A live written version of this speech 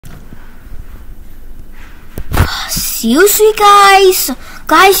seriously, guys?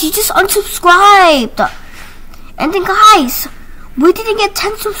 Guys, you just unsubscribed. And then, guys, we didn't get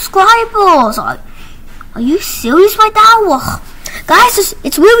 10 subscribers. Are you serious right now? Guys,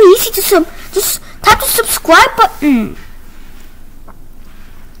 it's really easy to just tap the subscribe button.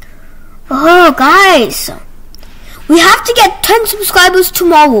 Oh, guys, we have to get 10 subscribers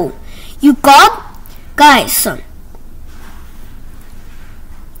tomorrow. You got, guys,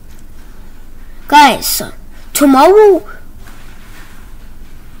 tomorrow,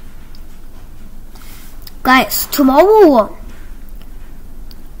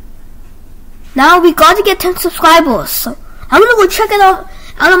 now we got to get 10 subscribers. I'm gonna go check it out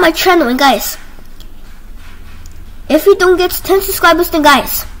on my channel, and guys, if we don't get 10 subscribers, then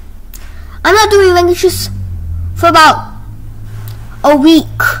guys, I'm not doing languages for about a week,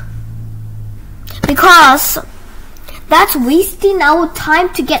 because that's wasting our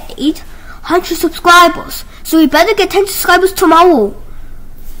time to get 800 subscribers. So we better get 10 subscribers tomorrow.